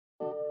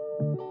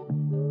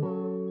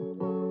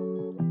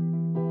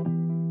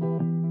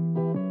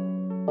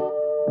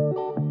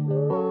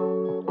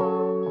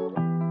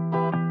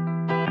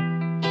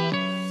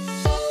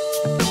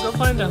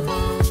find them.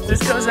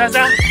 Let's go,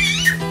 Zaza.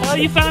 Oh,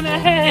 you found a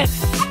head.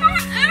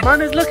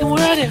 Mana's looking,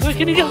 where are they? Where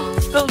can he go?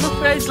 Oh, look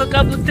for eggs, look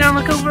up, look down,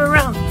 look over,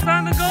 around.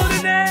 Found the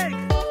golden egg.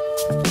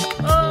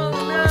 Oh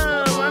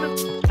no, Mana.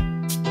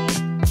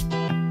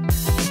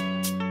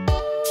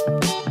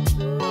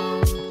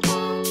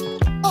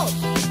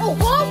 Oh,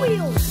 Hot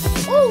Wheels.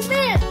 Oh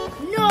man,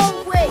 no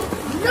way,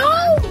 no.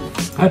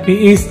 Happy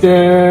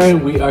Easter!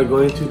 We are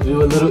going to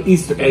do a little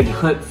Easter egg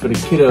hunt for the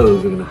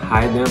kiddos. We're gonna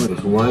hide them.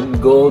 There's one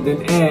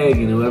golden egg,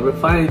 and whoever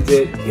finds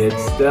it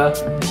gets the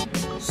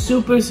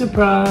super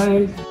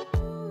surprise.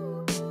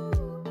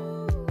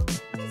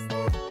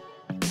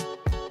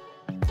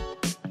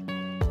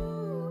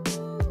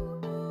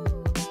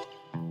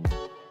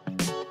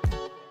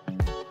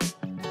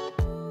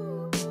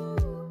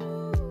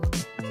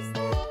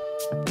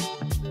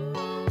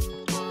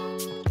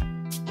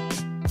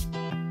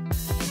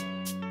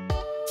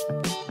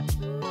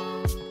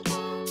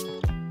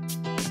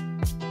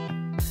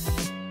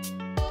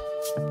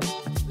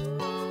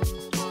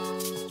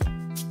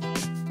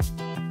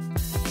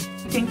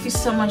 Thank you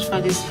so much for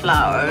these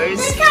flowers.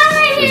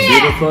 They're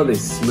beautiful, they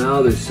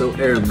smell, they're so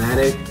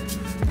aromatic.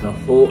 The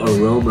whole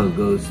aroma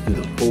goes through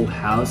the whole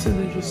house and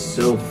they're just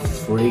so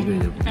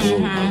fragrant and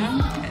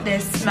full. They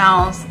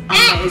smell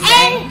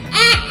amazing.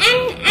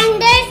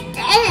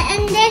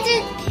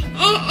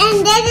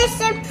 And there's a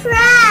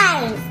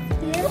surprise.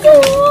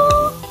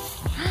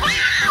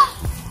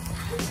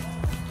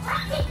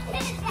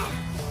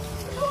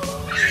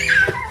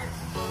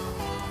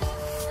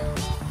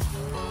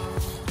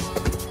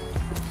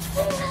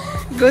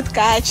 Good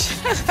catch.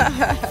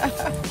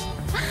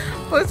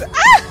 Who's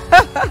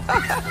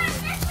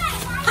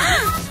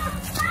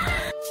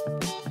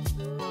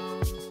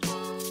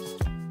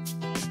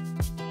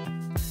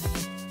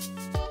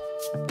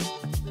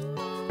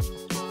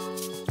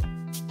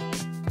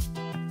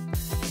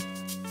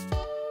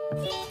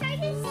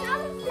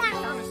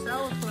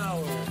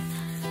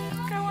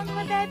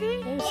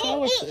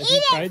Have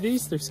you tried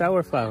these? They're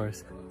sour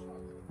flowers.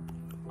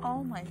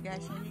 Oh my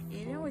gosh, are you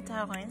eating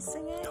without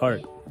rinsing it?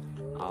 Tart.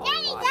 Oh,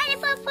 Daddy,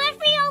 put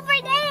Fluffy over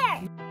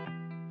there.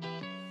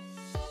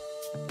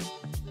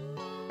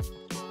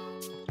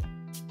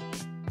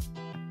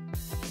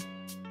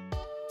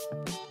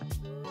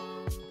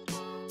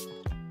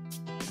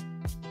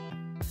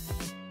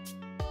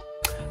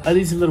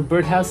 These are little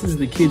birdhouses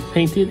the kids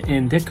painted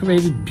and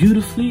decorated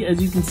beautifully.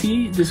 As you can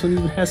see, this one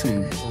even has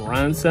some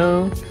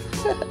rhinestones.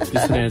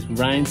 This one has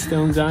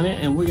rhinestones on it,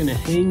 and we're gonna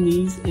hang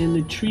these in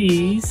the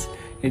trees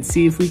and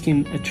see if we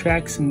can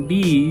attract some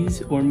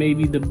bees, or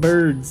maybe the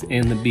birds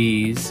and the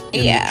bees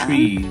in the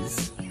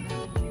trees.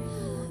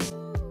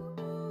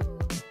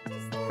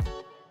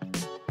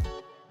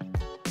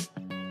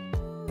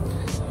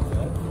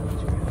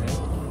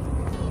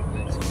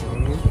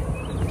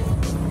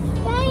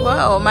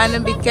 Whoa,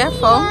 man, be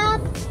careful.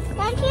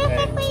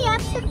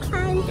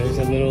 There's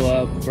a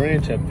little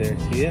branch up there,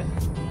 see it?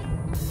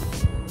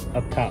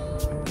 Up top.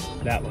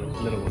 That one,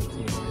 little one,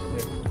 see it right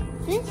there?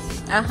 This?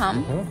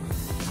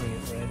 Bring it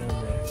right on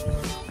there.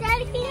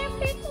 Daddy, can you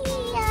pick me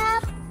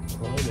up?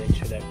 Well, make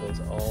sure that goes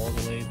all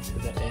the way to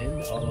the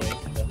end, all the way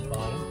to the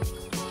bottom.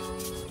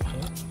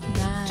 Okay.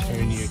 Nice.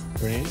 Turn your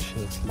branch so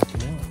it's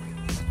looking out.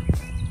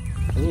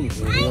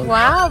 Ooh,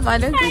 Wow,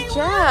 Manu, good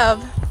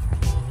job.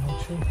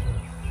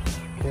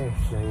 Okay,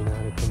 now you know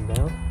how to come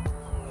down.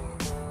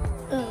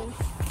 Oh.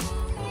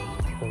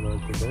 Hold on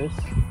to this,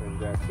 and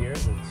grab here,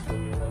 and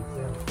swing your legs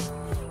down.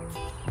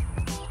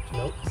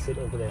 Nope, sit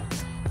over there.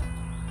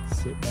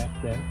 Sit back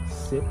there,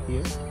 sit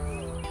here,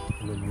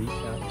 and then reach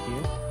out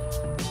here.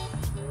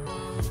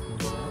 And you can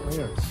go that way,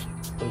 or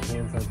put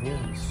hands on here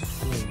and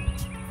swing.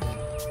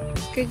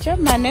 Good job,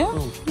 Manu.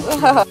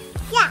 Oh.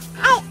 Yeah,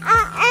 I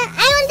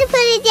want to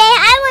put it there.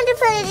 I want to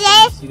put it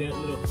there. See that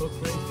little hook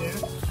right there?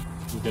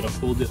 You're gonna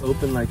hold it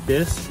open like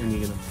this, and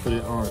you're gonna put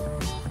it on.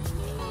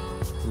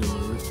 And then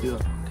we'll lift you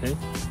up, okay?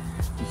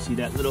 You see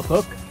that little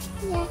hook?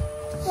 Yeah.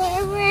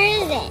 Where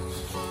is it?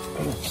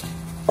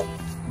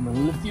 I'm gonna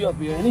lift you up,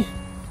 you ready?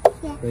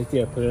 Yeah. Right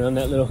there, put it on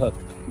that little hook.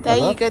 There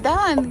you go,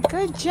 down.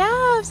 Good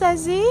job,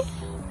 Zazie.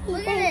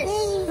 Look at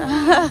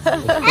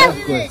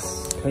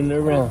Backwards. Turn it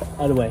around.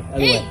 Out of the way, out of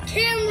the way.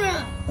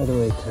 Camera. Out of the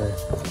way, turn.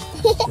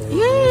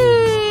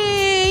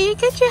 Yay! You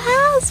get your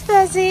house,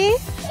 Fuzzy.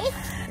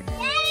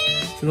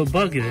 This little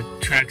bug, it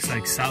attracts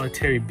like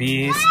solitary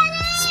bees,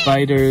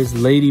 spiders,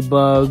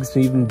 ladybugs,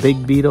 even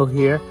big beetle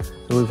here.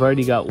 And we've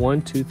already got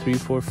 1, 2, 3,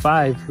 4,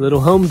 5 little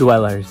home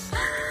dwellers.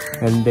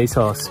 And they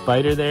saw a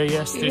spider there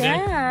yesterday.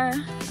 Yeah.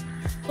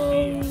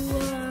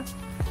 So,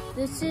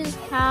 this is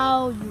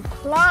how you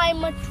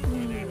climb a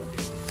tree.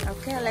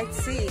 Okay, let's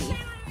see.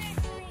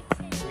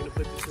 We're gonna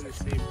put this in the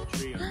same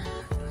tree.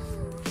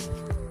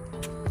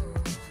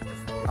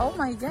 Oh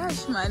my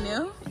gosh,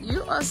 Manu.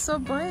 You are so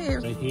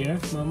brave. Right here,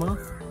 Mama.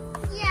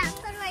 Yeah,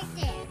 put it right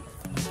there.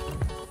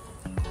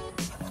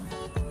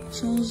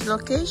 Change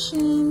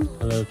location.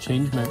 A little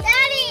changement.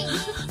 Daddy!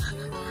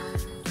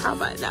 How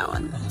about that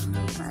one? Oh, no,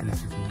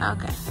 this is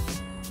Okay.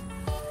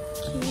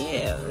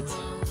 Cute.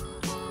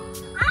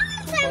 I want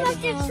to climb up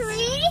the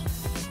tree.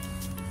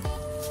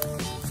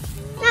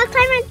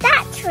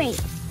 Wait.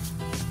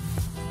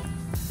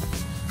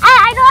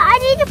 I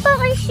need to put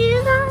my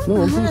shoes on. No,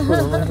 please put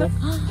on right there.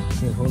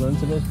 Here, hold on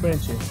to those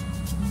branches.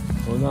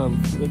 Hold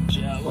on. Good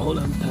job. Hold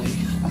on tight.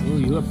 Oh,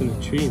 you up in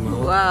a tree,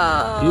 Mama.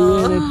 Wow.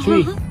 You in a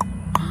tree.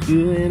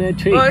 You in a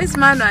tree. Oh, it's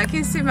Manu. I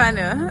can see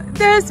Manu.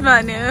 There's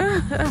Manu.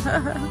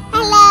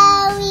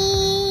 Hello.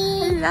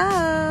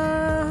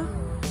 Hello.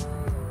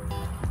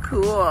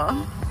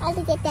 Cool. How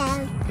to get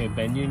down? Okay,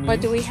 bend your knees. What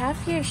do we have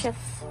here, Chef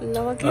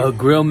Logan?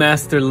 Grill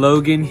Master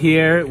Logan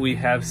here. We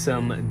have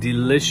some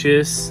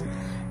delicious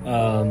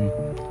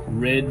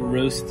red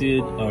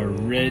roasted or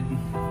red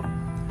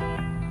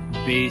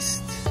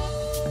based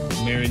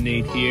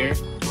marinade here.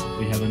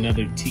 We have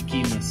another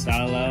tiki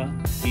masala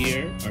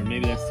here, or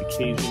maybe that's the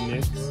Cajun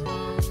mix.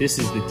 This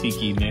is the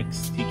tiki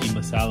mix, tiki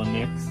masala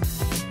mix.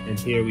 And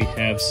here we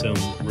have some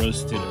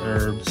roasted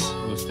herbs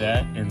with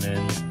that, and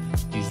then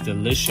these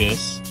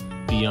delicious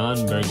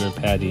Beyond Burger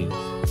patties.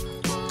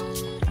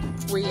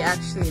 We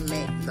actually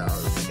make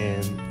those.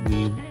 And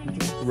we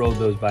rolled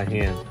those by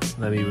hand.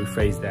 Let me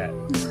rephrase that.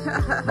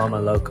 Mama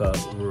Loca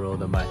rolled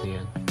them by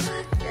hand.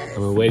 Yes.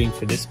 And we're waiting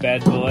for this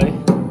bad boy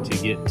to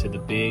get to the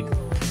big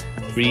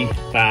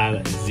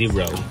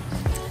 350.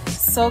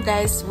 So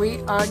guys,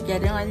 we are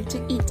getting ready to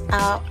eat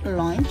our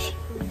lunch.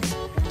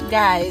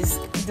 Guys,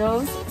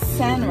 those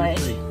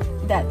sandwiches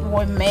that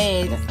were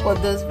made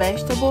with those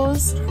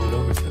vegetables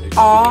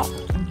are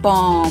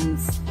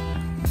bombs.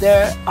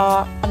 They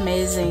are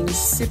amazing,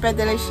 super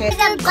delicious. These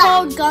are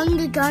called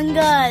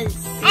gungas.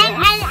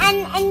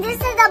 And this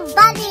is a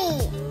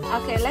bunny.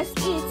 Okay, let's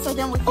eat so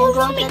then we can Oh, go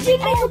Mommy get did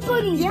the make a egg.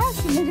 bunny. Yeah,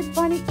 she made a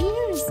bunny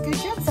ears. Good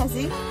job,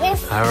 Sassy.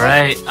 Yes. All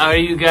right, are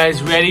you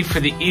guys ready for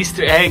the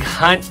Easter egg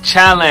hunt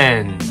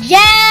challenge?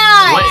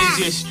 Yeah. What is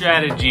your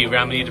strategy,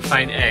 Rami, to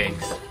find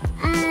eggs?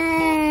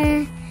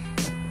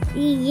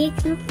 You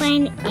can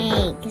find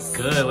eggs.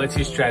 Good. What's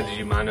your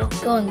strategy, Manu?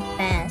 Going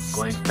fast.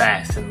 Going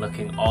fast and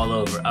looking all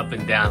over, up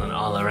and down and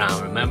all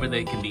around. Remember,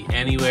 they can be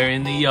anywhere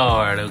in the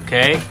yard,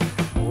 okay?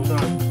 Hold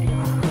on.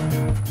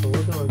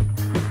 Hold on.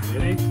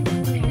 Ready?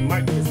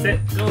 Mark the set.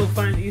 Go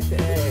find Easter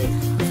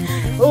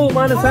eggs. Oh,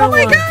 Manu found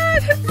one. Oh my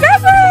God!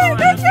 Pepper!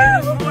 Good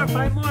job!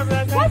 Find more,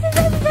 Rami.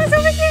 That's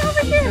over here,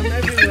 over here. Come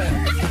everywhere.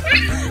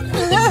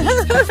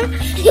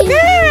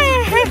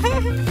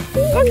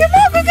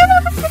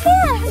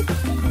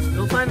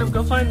 Go find them,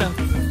 go find them.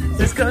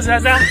 Let's go,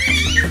 Zaza.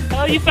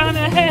 Oh, you found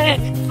a egg.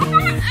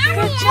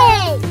 Good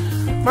job.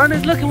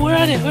 Mana's looking, where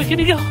are they? Where can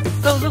he go?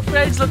 Go look for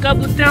eggs, look up,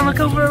 look down, look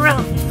over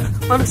around.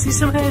 Mana see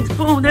some eggs.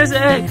 Boom, there's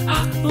an egg.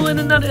 Ooh, and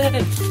another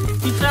egg.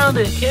 He found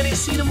it. Can't he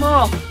see them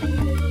all?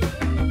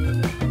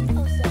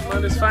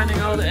 Mana's finding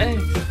all the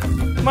eggs.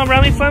 Come on,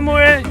 Rami, find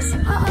more eggs.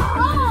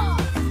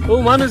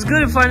 Oh, Mana's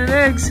good at finding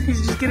eggs.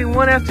 He's just getting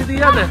one after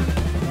the other.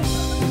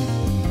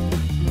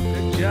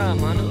 Good job,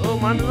 Manu. Oh,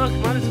 Manu, look,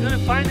 Mana's good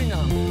at finding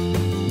them.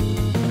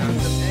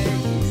 Found some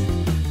eggs.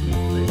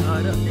 Where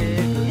are the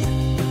eggs?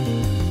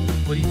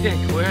 What do you think?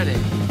 Where are they?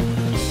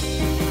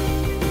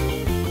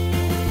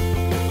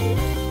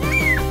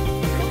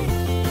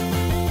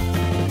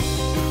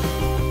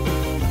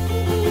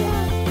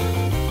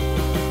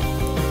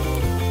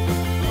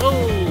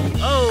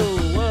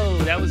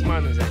 That was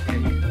Manu's, I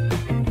think.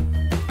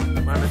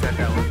 Manu got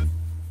that one.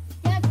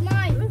 That's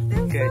mine.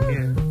 Okay,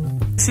 here.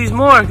 Sees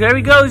more. There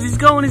he goes. He's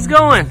going. He's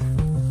going.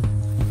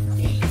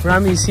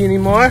 Rami, you see any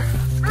more?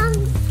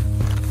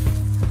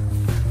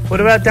 What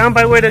about down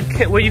by where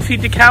you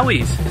feed the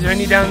cowies? Is there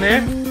any down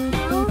there?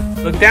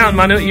 Look down,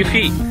 Manu, at your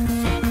feet.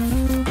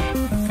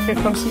 Here,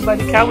 come see by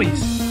the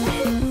cowies.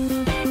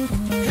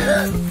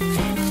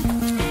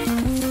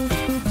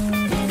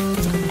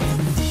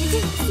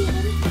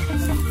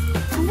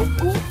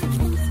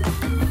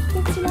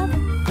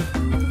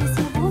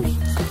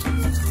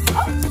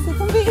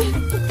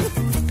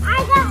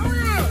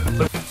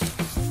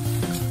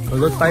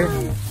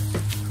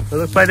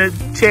 Look by the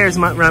chairs,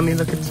 Rami.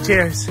 Look at the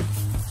chairs.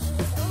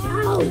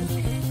 Ow.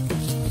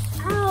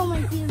 Ow, my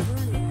ears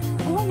burning.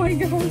 Oh my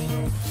gosh.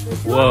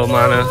 Whoa,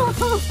 Mana.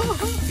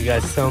 You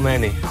got so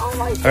many. Oh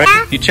my God. All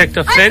right, you checked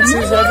the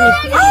fences, have you?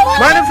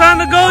 Mana found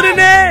the golden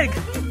egg.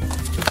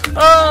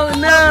 Oh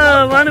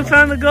no, Mana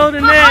found the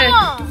golden egg.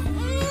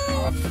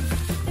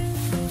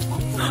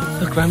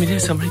 Look, Rami,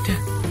 there's some right there.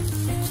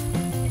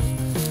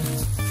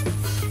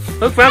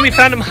 Look, Rami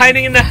found him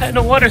hiding in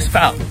the water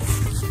spout.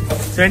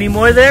 Is there any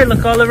more there?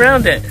 Look all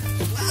around it.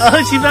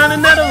 Oh, she found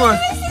another one.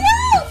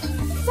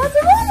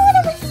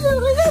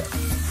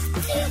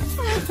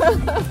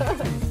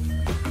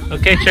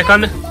 Okay, check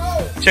on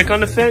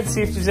the fence.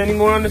 See if there's any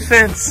more on the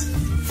fence.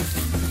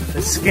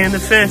 Let's scan the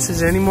fence. Is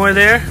there any more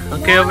there?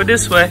 Okay, over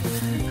this way.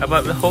 How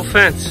about the whole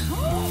fence?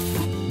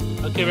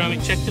 Okay, Rami,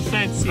 check the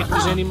fence. See if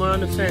there's any more on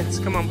the fence.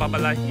 Come on,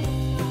 Babalai.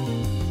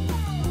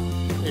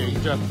 Here, you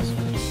drop this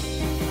one.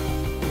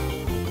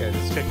 Okay,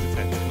 let's check the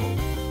fence. Come on.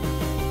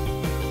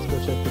 Let's go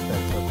check the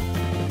fence. Up.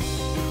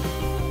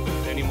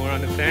 Is there any more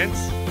on the fence?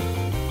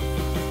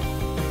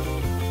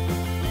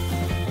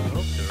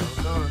 Nope, they're all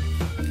gone.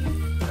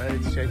 Alright,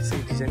 let's check, see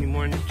if there's any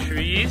more in the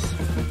trees.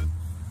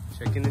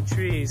 Checking the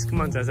trees.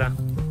 Come on, Zaza.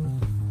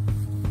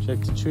 Check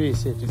the trees,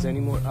 see if there's any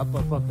more up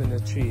in the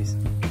trees.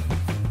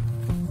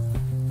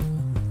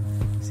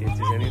 See if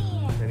there's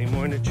any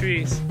more in the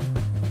trees.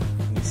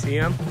 Can you see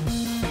them?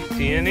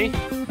 See any?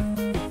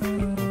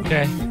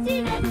 Okay.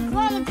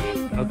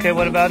 Okay,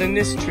 what about in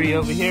this tree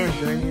over here? Is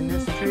there any in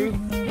this tree?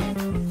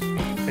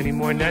 Any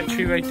more in that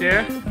tree right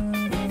there?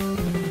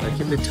 Like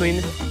in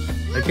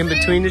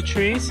between the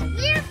trees?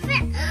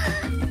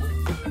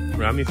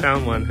 Rami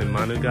found one and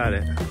Manu got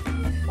it.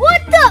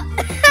 What the?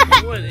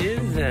 What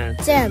is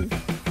that? Sam.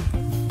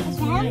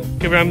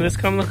 Okay, Rami, let's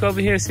come look over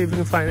here, see if we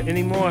can find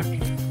any more.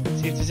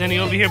 See if there's any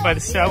over here by the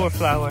sour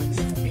flowers.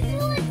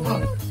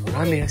 Oh,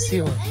 Rami, I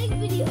see one.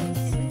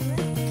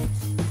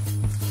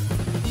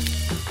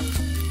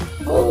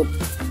 Oh.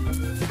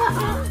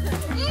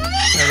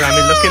 Hey,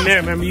 Rami, look in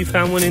there. Remember you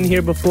found one in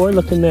here before?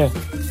 Look in there.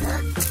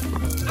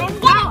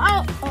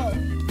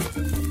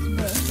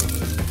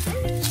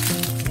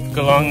 Look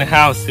along the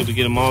house. Did we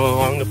get them all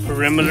along the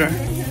perimeter?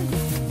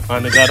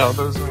 Manu got all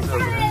those ones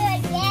over there.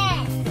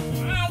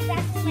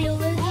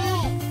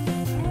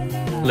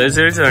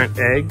 Lizards aren't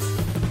eggs.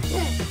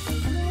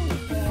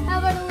 How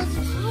about a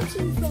lizard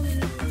hatching from it?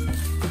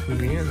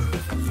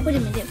 Yeah. Wait a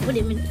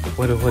minute.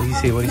 What do you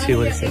see? What do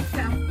you see? A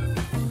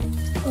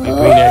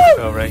green egg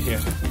fell right here.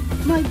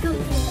 My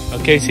goodness.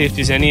 Okay, see if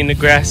there's any in the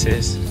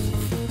grasses.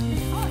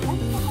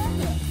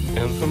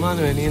 Come on,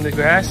 any in the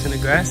grass?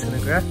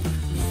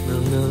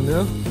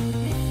 No.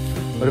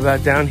 What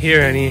about down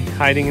here? Any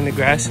hiding in the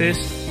grasses?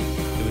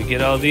 Did we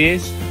get all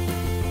these?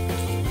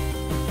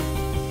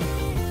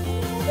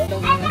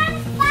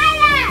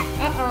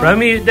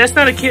 Rami, that's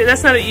not an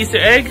Easter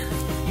egg.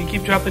 You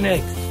keep dropping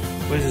eggs.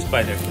 Where's the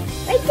spider?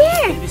 Right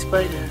there. Baby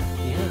spider.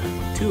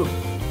 Yeah, 2 of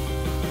them.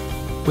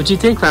 What'd you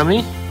think,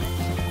 Rami?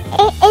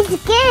 It's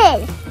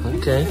good.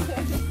 Okay.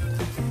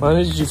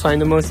 Manu, did you find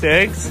the most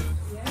eggs?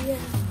 Yeah.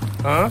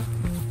 Huh?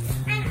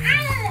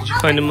 Did you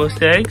find the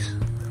most eggs?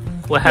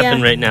 What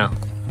happened right now?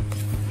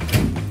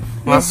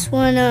 This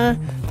one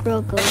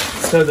broke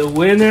off. So the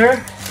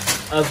winner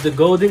of the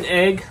golden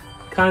egg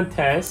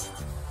contest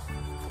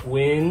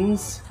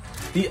wins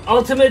the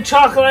ultimate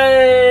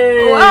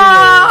chocolate!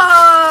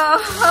 Wow!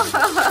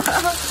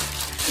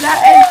 That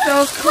is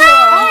so cool.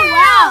 Oh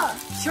wow!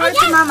 Show it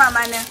to Mama,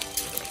 Manu.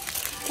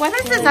 What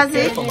is this,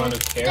 Zazie? Careful, Manu,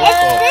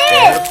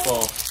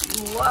 careful.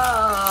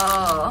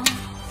 Whoa.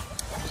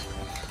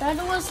 That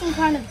was some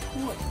kind of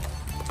toy.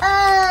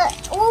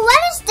 Well,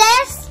 what is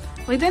this?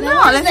 We don't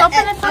know. Let's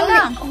open it for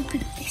now. Open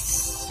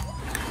this.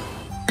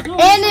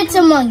 And it's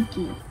a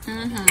monkey.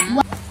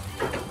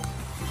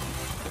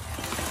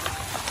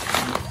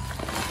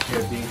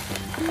 Here, B.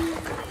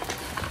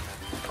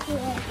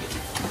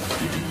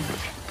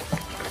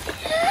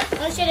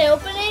 Oh, should I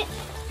open it?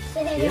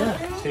 Yeah,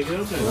 take it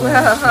open. Whoa.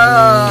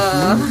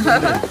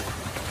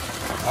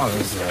 Oh,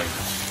 this is like...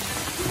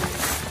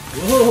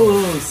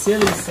 Whoa,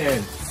 silly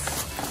sand.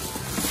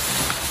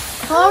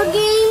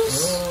 Hoggings.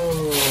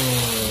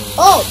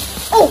 Oh.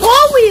 Oh,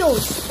 Hot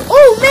Wheels.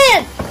 Oh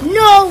man,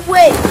 no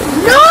way,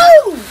 no.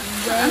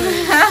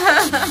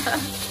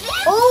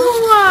 Oh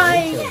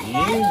my.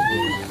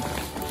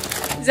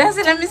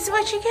 Zazie, let me see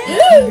what you get.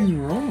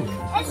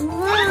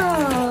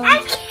 Wow. I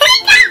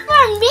came out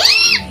from me.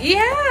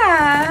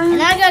 Yeah.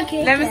 And I got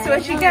cake. Let me see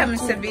what you got,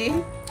 Mr. B.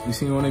 You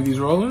seen one of these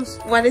rollers?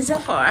 What is it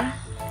for? I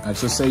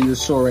just say you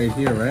saw right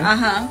here, right?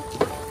 Uh-huh.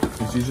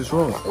 Did you just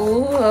roll it?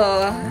 Ooh,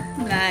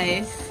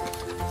 nice.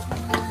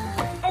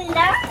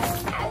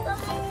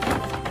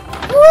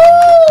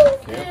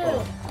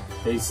 Careful.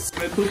 There's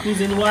poo-poos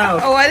in the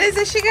wild. Oh, what is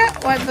it she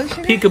got? What book she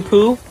got?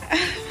 Peekapoo.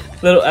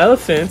 Little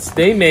elephants,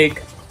 they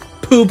make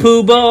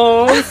poo-poo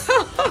balls.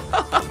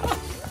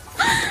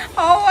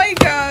 Oh my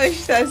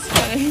gosh, that's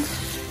funny.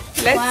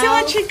 Let's see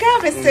what you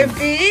got, Mr. B.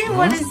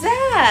 What is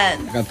that?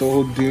 I got the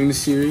whole Dune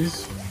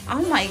series.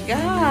 Oh my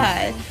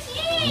god.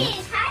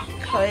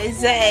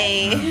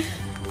 Crazy.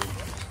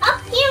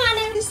 Up here,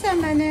 Manu. This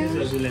time, Manu.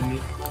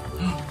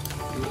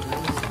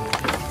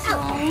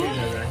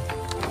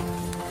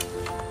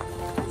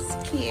 It's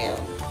cute.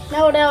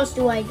 Now what else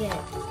do I get?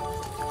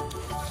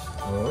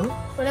 Huh?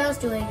 What else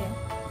do I get?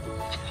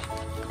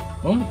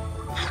 Oh.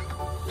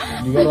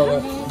 You got all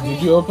that?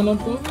 Did you open up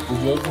though?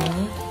 Did you open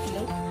it?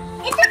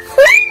 It's a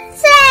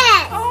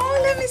princess. Oh,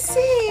 let me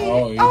see.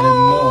 Oh, you didn't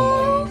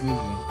know,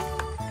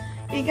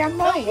 did you? You got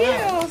more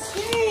heels.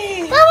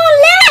 Yay. Mama,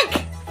 look.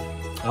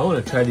 I want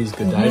to try these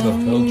Godiva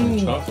Belgian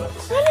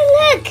chocolates. Mama,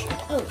 look.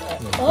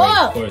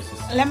 Of course.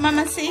 Let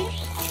Mama see.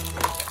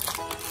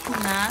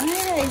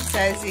 Nice,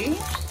 Zazie.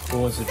 Who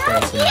wants to try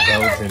some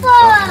Belgian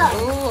chocolate?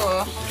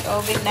 Ooh, it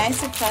would be nice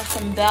to try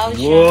some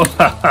Belgian. Whoa!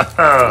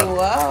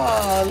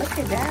 Whoa, look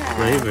at that.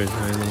 Flavors,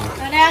 honey.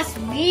 Oh, that's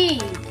me.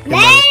 Can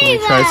we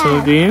try some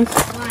of these?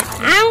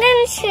 I'm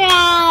gonna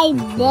try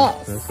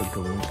this. That's a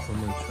good one. I'm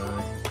gonna try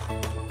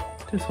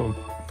this one.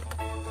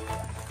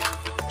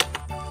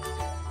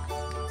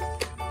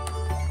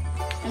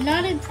 I'm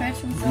not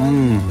impressed with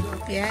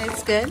that. Yeah,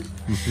 it's good.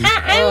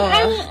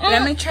 Oh,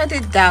 let me try the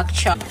dark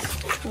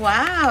chocolate.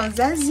 Wow,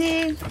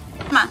 Zazie.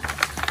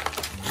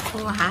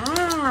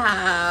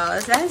 Wow,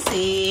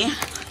 Zazie.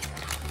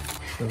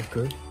 Smells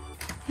good.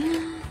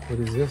 What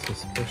is this? A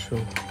special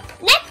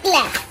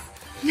Necklace.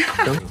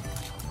 gum?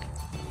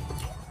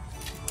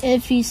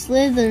 If he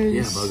slithers,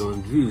 Yeah, bug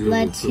on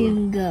let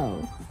him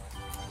go.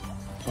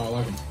 Oh, I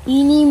like it.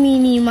 Eeny,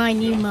 meeny,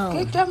 miny, mo.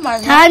 Good job,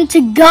 Marlon. Time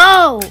to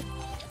go.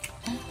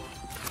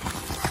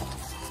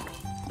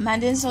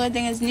 Imagine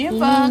sorting his new Eeny,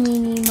 book.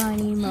 meeny,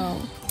 miny,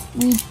 mo.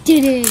 We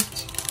did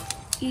it.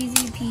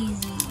 Easy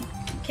peasy.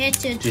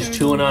 Catch a Just turtle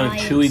chewing on a by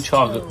chewy its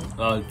chocolate,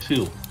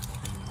 toe.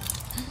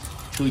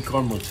 chewy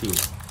caramel chew.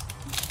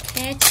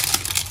 Catch